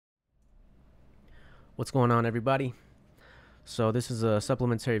What's going on, everybody? So this is a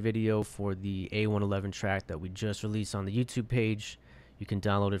supplementary video for the A111 track that we just released on the YouTube page. You can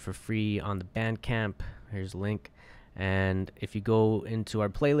download it for free on the Bandcamp. Here's a link. And if you go into our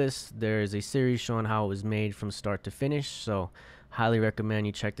playlist, there is a series showing how it was made from start to finish. So highly recommend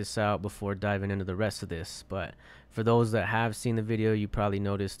you check this out before diving into the rest of this. But for those that have seen the video, you probably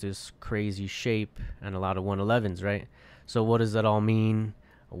noticed this crazy shape and a lot of 111s, right? So what does that all mean?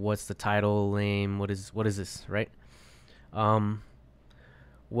 What's the title name? What is this, right?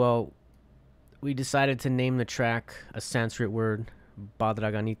 Well, we decided to name the track a Sanskrit word,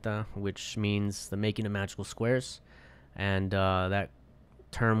 Bhadraganita, which means the making of magical squares. And that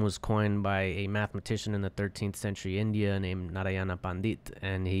term was coined by a mathematician in the 13th century India named Narayana Pandit.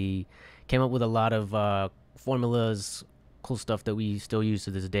 And he came up with a lot of formulas, cool stuff that we still use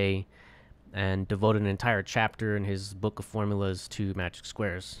to this day, and devoted an entire chapter in his book of formulas to magic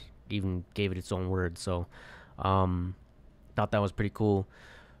squares. Even gave it its own word. So thought that was pretty cool.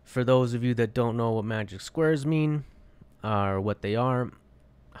 For those of you that don't know what magic squares mean or what they are,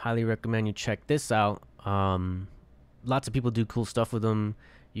 highly recommend you check this out. Lots of people do cool stuff with them.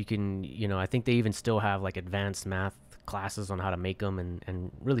 You can, I think they even still have like advanced math classes on how to make them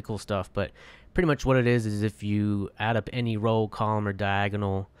and really cool stuff. But pretty much what it is if you add up any row, column, or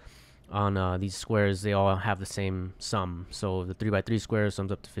diagonal on these squares, they all have the same sum. So the 3x3 square sums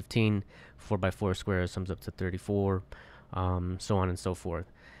up to 15, 4x4 square sums up to 34, so on and so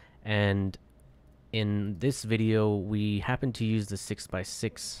forth. And in this video, we happen to use the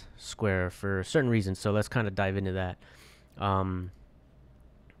 6x6 square for certain reasons. So let's kind of dive into that.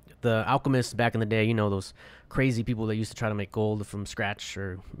 The alchemists back in the day, those crazy people that used to try to make gold from scratch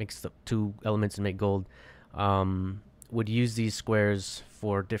or mix the two elements and make gold, would use these squares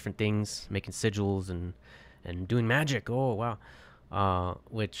for different things, making sigils and doing magic. Oh, wow.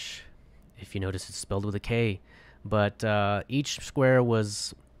 Which, if you notice, it's spelled with a K. But each square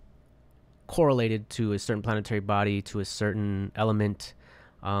was correlated to a certain planetary body, to a certain element,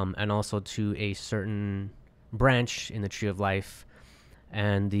 and also to a certain branch in the tree of life.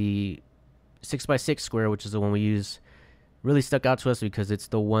 And the 6x6 square, which is the one we use, really stuck out to us because it's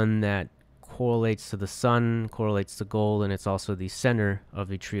the one that correlates to the sun, correlates to gold, and it's also the center of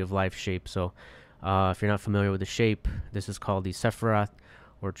the tree of life shape. So if you're not familiar with the shape, this is called the Sephirot,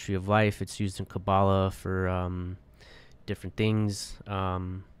 or tree of life. It's used in Kabbalah for different things.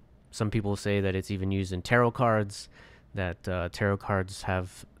 Some people say that it's even used in tarot cards, that tarot cards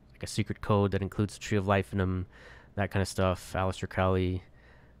have like a secret code that includes the tree of life in them, that kind of stuff. Aleister Crowley,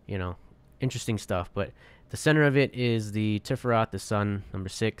 interesting stuff. But the center of it is the Sephirot, the sun, number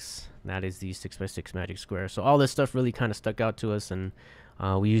 6. That is the 6x6 magic square. So all this stuff really kind of stuck out to us, and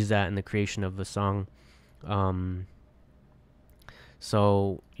we use that in the creation of the song.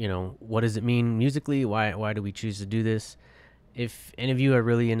 So, what does it mean musically? Why do we choose to do this? If any of you are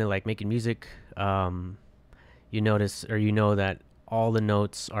really into like making music, you notice, or that all the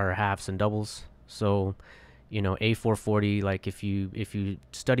notes are halves and doubles. So, A440, like if you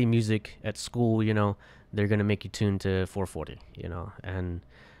study music at school, they're going to make you tune to 440, and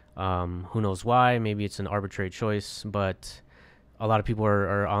who knows why. Maybe it's an arbitrary choice, but a lot of people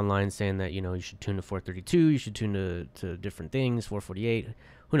are online saying that, you should tune to 432, you should tune to different things, 448,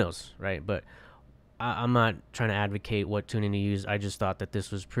 who knows, right? But I'm not trying to advocate what tuning to use. I just thought that this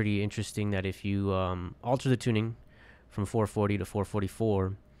was pretty interesting, that if you alter the tuning from 440 to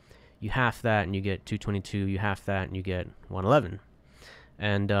 444, you half that and you get 222, you half that and you get 111.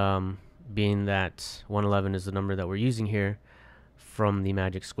 And being that 111 is the number that we're using here from the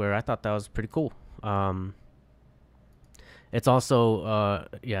magic square, I thought that was pretty cool. It's also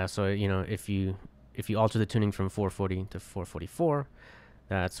so if you alter the tuning from 440 to 444,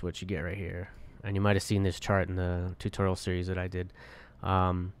 that's what you get right here. And you might have seen this chart in the tutorial series that I did.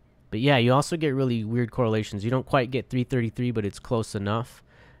 But yeah, you also get really weird correlations. You don't quite get 333, but it's close enough.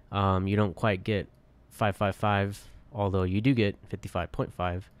 You don't quite get 555, although you do get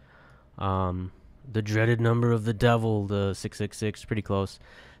 55.5. The dreaded number of the devil, the 666, pretty close.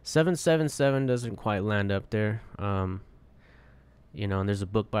 777 doesn't quite land up there. And there's a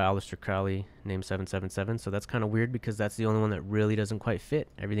book by Aleister Crowley named 777, so that's kind of weird because that's the only one that really doesn't quite fit.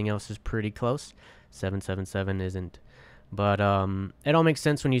 Everything else is pretty close. 777 isn't. But it all makes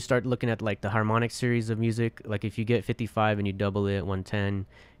sense when you start looking at like the harmonic series of music. Like if you get 55 and you double it, 110,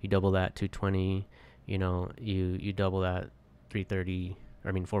 you double that, 220, you double that,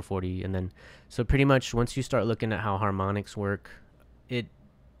 440, and then so pretty much once you start looking at how harmonics work, it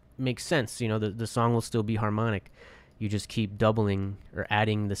makes sense. The song will still be harmonic. you just keep doubling or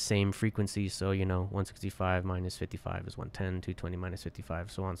adding the same frequency. So, 165 minus 55 is 110, 220 minus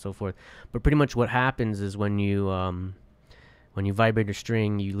 55, so on and so forth. But pretty much what happens is when you vibrate a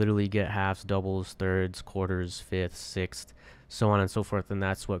string, you literally get halves, doubles, thirds, quarters, fifths, sixths, so on and so forth. And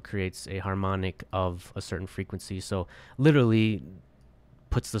that's what creates a harmonic of a certain frequency. So literally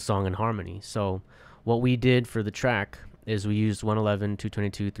puts the song in harmony. So what we did for the track is we used 111,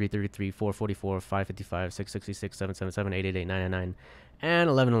 222, 333, 444, 555, 666, 777, 888, 999, and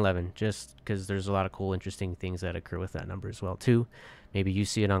 1111, just because there's a lot of cool, interesting things that occur with that number as well, too. Maybe you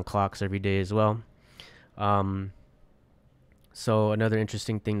see it on clocks every day as well. So another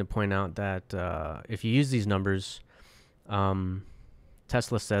interesting thing to point out that if you use these numbers,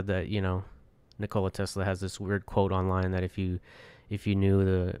 Tesla said that, Nikola Tesla has this weird quote online that if you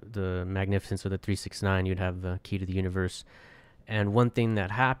knew the magnificence of the 369, you'd have the key to the universe. And one thing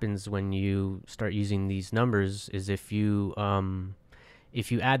that happens when you start using these numbers is if you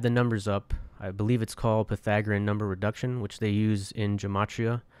add the numbers up, I believe it's called Pythagorean number reduction, which they use in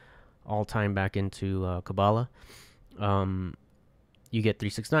gematria, all time back into Kabbalah. You get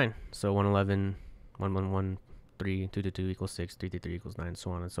 369. So 111, 111, 3, 222 equals 6, 333 equals 9,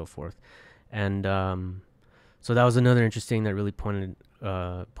 so on and so forth. And so that was another interesting that really pointed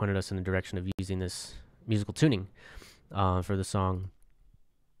us in the direction of using this musical tuning for the song.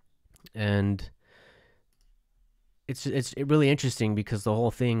 And it's really interesting because the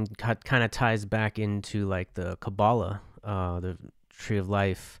whole thing kind of ties back into like the Kabbalah, the tree of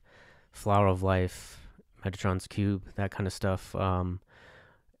life, flower of life, Metatron's cube, that kind of stuff.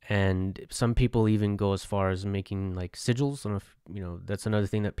 And some people even go as far as making like sigils. I don't know if, that's another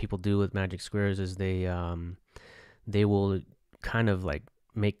thing that people do with magic squares is they will kind of like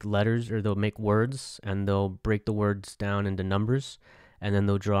make letters, or they'll make words and they'll break the words down into numbers, and then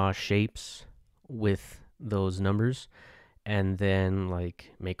they'll draw shapes with those numbers, and then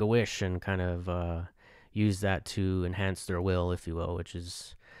like make a wish and kind of use that to enhance their will, if you will, which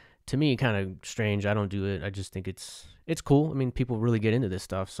is to me kind of strange. I don't do it. I just think it's cool. I mean, people really get into this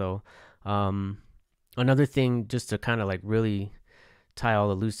stuff. So another thing, just to kind of like really tie all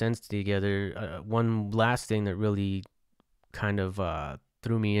the loose ends together, one last thing that really kind of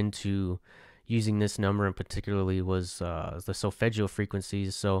threw me into using this number in particularly was the Solfeggio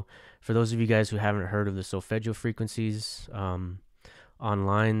frequencies. So for those of you guys who haven't heard of the Solfeggio frequencies,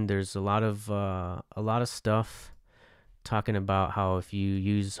 online there's a lot of stuff talking about how if you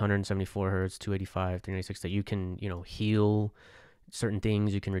use 174 hertz, 285, 396, that you can, heal certain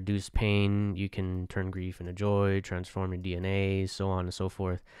things, you can reduce pain, you can turn grief into joy, transform your DNA, so on and so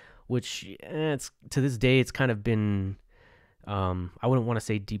forth, which it's to this day, it's kind of been, I wouldn't want to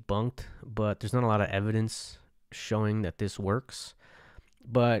say debunked, but there's not a lot of evidence showing that this works.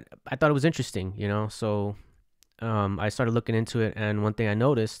 But I thought it was interesting, so I started looking into it, and one thing I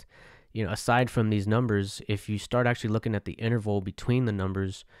noticed, aside from these numbers, if you start actually looking at the interval between the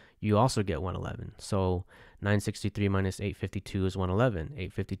numbers, you also get 111. So 963 minus 852 is 111.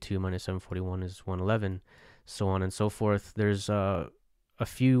 852 minus 741 is 111, so on and so forth. There's a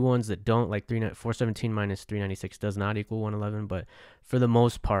few ones that don't, like 417 minus 396 does not equal 111, but for the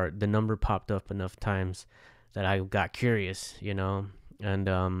most part, the number popped up enough times that I got curious, and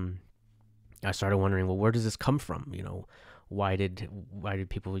I started wondering, well, where does this come from? Why did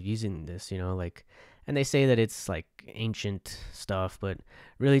people using this, and they say that it's like ancient stuff, but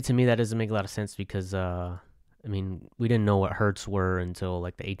really to me that doesn't make a lot of sense because we didn't know what hertz were until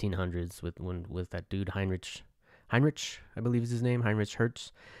like the 1800s with that dude Heinrich, I believe is his name, Heinrich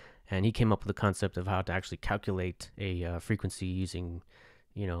Hertz, and he came up with the concept of how to actually calculate a frequency using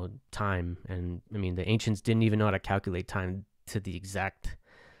time. And the ancients didn't even know how to calculate time to the exact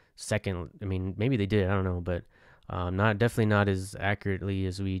second. Maybe they did, I don't know, but definitely not as accurately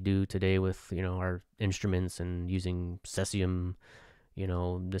as we do today with our instruments and using cesium,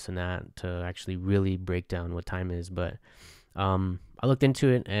 this and that to actually really break down what time is. But I looked into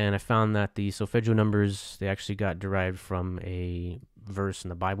it and I found that the Solfeggio numbers, they actually got derived from a verse in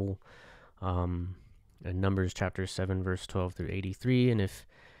the Bible, in Numbers chapter 7 verse 12 through 83. And if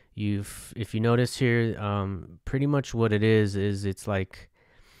you notice here, pretty much what it is it's like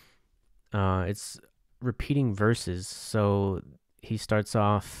it's repeating verses. So he starts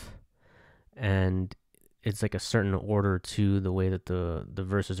off and it's like a certain order to the way that the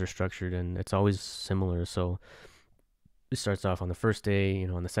verses are structured, and it's always similar. So it starts off on the first day,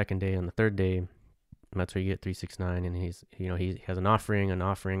 on the second day, on the third day, and that's where you get 369. And he has an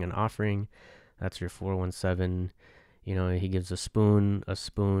offering. That's your 417. He gives a spoon,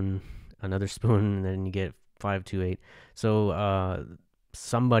 another spoon, and then you get 528. So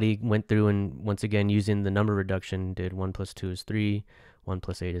somebody went through and once again using the number reduction did 1 plus 2 is 3, 1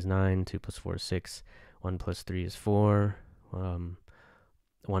 plus 8 is 9, 2 plus 4 is 6, 1 plus 3 is 4, 1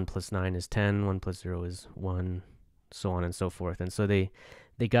 plus 9 is 10, 1 plus 0 is 1, so on and so forth. And so they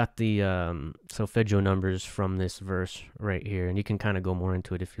got the solfeggio numbers from this verse right here, and you can kind of go more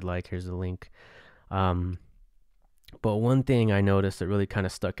into it if you like. Here's the link. But one thing I noticed that really kind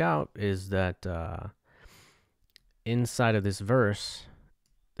of stuck out is that inside of this verse,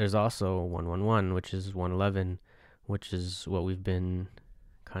 there's also 111, which is 111, which is what we've been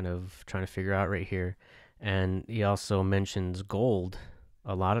kind of trying to figure out right here. And he also mentions gold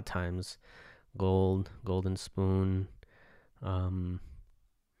a lot of times. Gold, golden spoon, and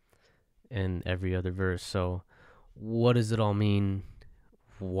every other verse. So what does it all mean?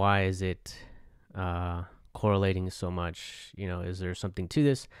 Why is it correlating so much? You know, is there something to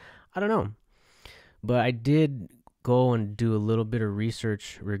this? I don't know. But I did go and do a little bit of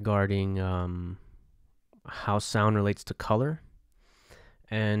research regarding how sound relates to color.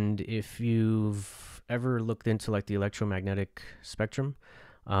 And if you've ever looked into like the electromagnetic spectrum,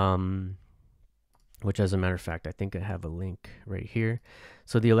 which as a matter of fact, I think I have a link right here.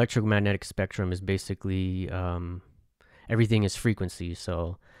 So the electromagnetic spectrum is basically everything is frequency.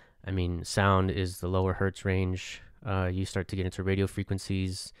 So, I mean, sound is the lower hertz range. You start to get into radio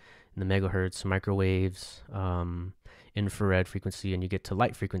frequencies, in the megahertz, microwaves, infrared frequency, and you get to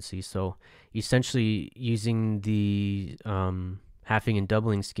light frequency. So essentially using the halving and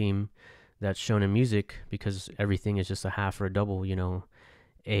doubling scheme that's shown in music, because everything is just a half or a double, you know,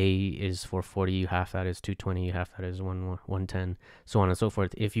 A is 440, you half that is 220, you half that is 110, so on and so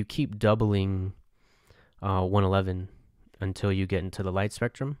forth. If you keep doubling 111 until you get into the light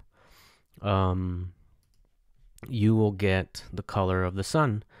spectrum, you will get the color of the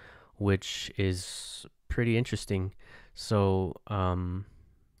sun, which is pretty interesting. So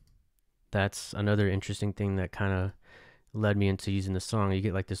that's another interesting thing that kind of led me into using the song. You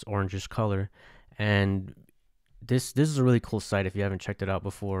get like this orangish color, and this is a really cool site if you haven't checked it out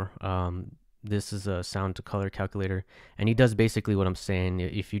before. This is a sound to color calculator, and he does basically what I'm saying.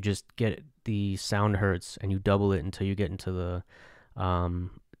 If you just get the sound hertz and you double it until you get into the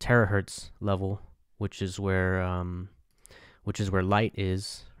terahertz level, which is where light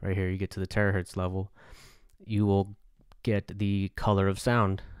is right here. You get to the terahertz level, you will get the color of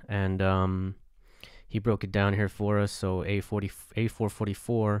sound. And he broke it down here for us. So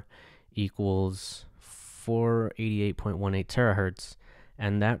A444 equals 488.18 terahertz,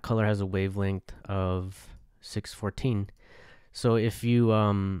 and that color has a wavelength of 614. So if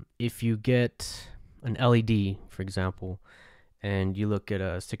you get an LED, for example, and you look at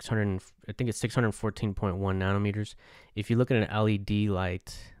a 600, I think it's 614.1 nanometers. If you look at an LED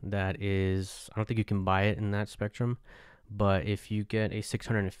light that is, I don't think you can buy it in that spectrum, but if you get a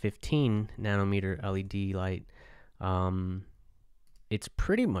 615 nanometer LED light, it's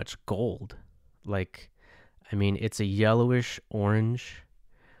pretty much gold. Like, I mean, it's a yellowish orange.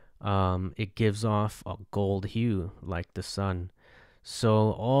 It gives off a gold hue like the sun.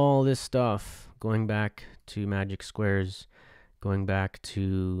 So all this stuff, going back to magic squares, going back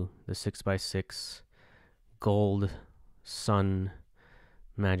to the 6x6 gold sun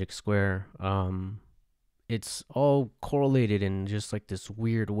magic square, it's all correlated in just like this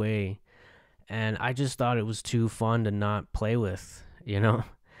weird way. And I just thought it was too fun to not play with, you know?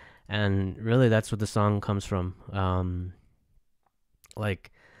 And really that's what the song comes from.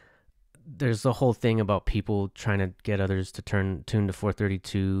 Like, there's the whole thing about people trying to get others to tune to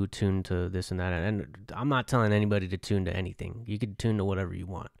 432, tune to this and that. And I'm not telling anybody to tune to anything. You could tune to whatever you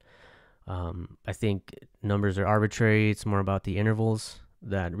want. I think numbers are arbitrary. It's more about the intervals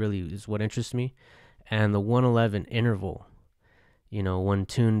that really is what interests me. And the 111 interval, you know, when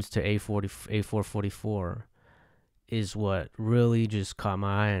tunes to A444 is what really just caught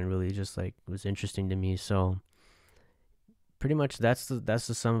my eye and really just like was interesting to me. So pretty much that's the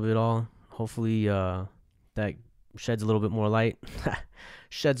sum of it all. Hopefully that sheds a little bit more light,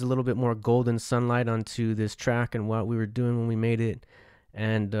 sheds a little bit more golden sunlight onto this track and what we were doing when we made it.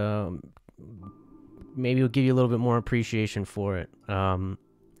 And maybe it'll give you a little bit more appreciation for it.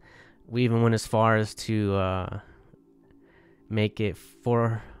 We even went as far as to make it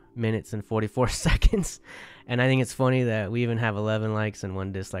 4 minutes and 44 seconds. And I think it's funny that we even have 11 likes and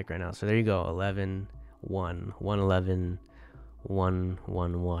 1 dislike right now. So there you go, 11, 1, 111,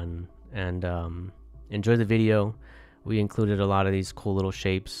 111. And enjoy the video. We included a lot of these cool little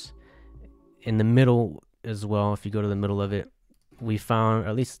shapes. In the middle as well, if you go to the middle of it, we found, or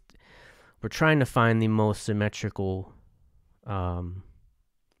at least we're trying to find the most symmetrical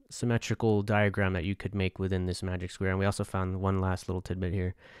symmetrical diagram that you could make within this magic square. And we also found one last little tidbit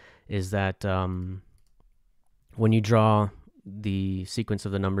here, is that when you draw the sequence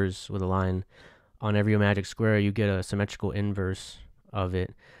of the numbers with a line on every magic square, you get a symmetrical inverse of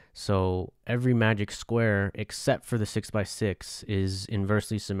it. So every magic square except for the 6x6 is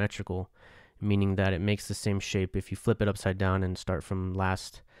inversely symmetrical, meaning that it makes the same shape. If you flip it upside down and start from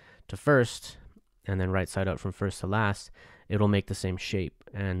last to first, and then right side up from first to last, it'll make the same shape.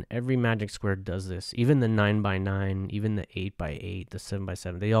 And every magic square does this. Even the 9x9, even the 8x8, the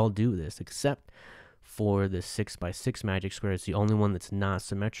 7x7, they all do this, except for the 6x6 magic square. It's the only one that's not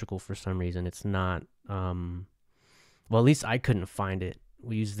symmetrical for some reason. It's not, well, at least I couldn't find it.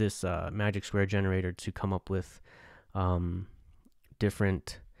 We used this magic square generator to come up with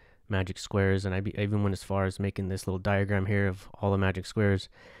different magic squares, and I even went as far as making this little diagram here of all the magic squares,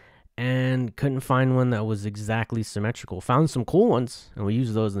 and couldn't find one that was exactly symmetrical. Found some cool ones, and we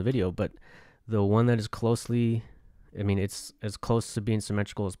used those in the video, but the one that is closely, I mean, it's as close to being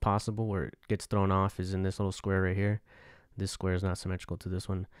symmetrical as possible, where it gets thrown off, is in this little square right here. This square is not symmetrical to this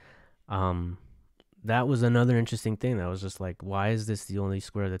one. That was another interesting thing. That was just like, why is this the only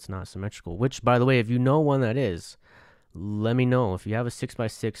square that's not symmetrical? Which, by the way, if you know one that is, let me know. If you have a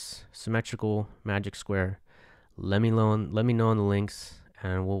 6x6 symmetrical magic square, let me know in the links,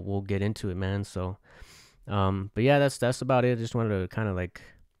 and we'll get into it, man. So, but yeah, that's about it. I just wanted to kind of like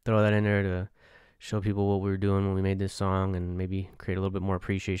throw that in there to show people what we were doing when we made this song, and maybe create a little bit more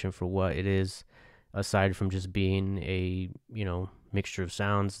appreciation for what it is, aside from just being a, you know, mixture of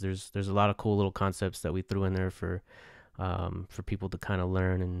sounds. There's a lot of cool little concepts that we threw in there for people to kind of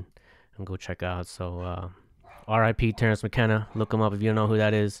learn and go check out. So R.I.P. Terence McKenna. Look him up if you don't know who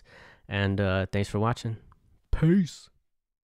that is. And thanks for watching. Peace.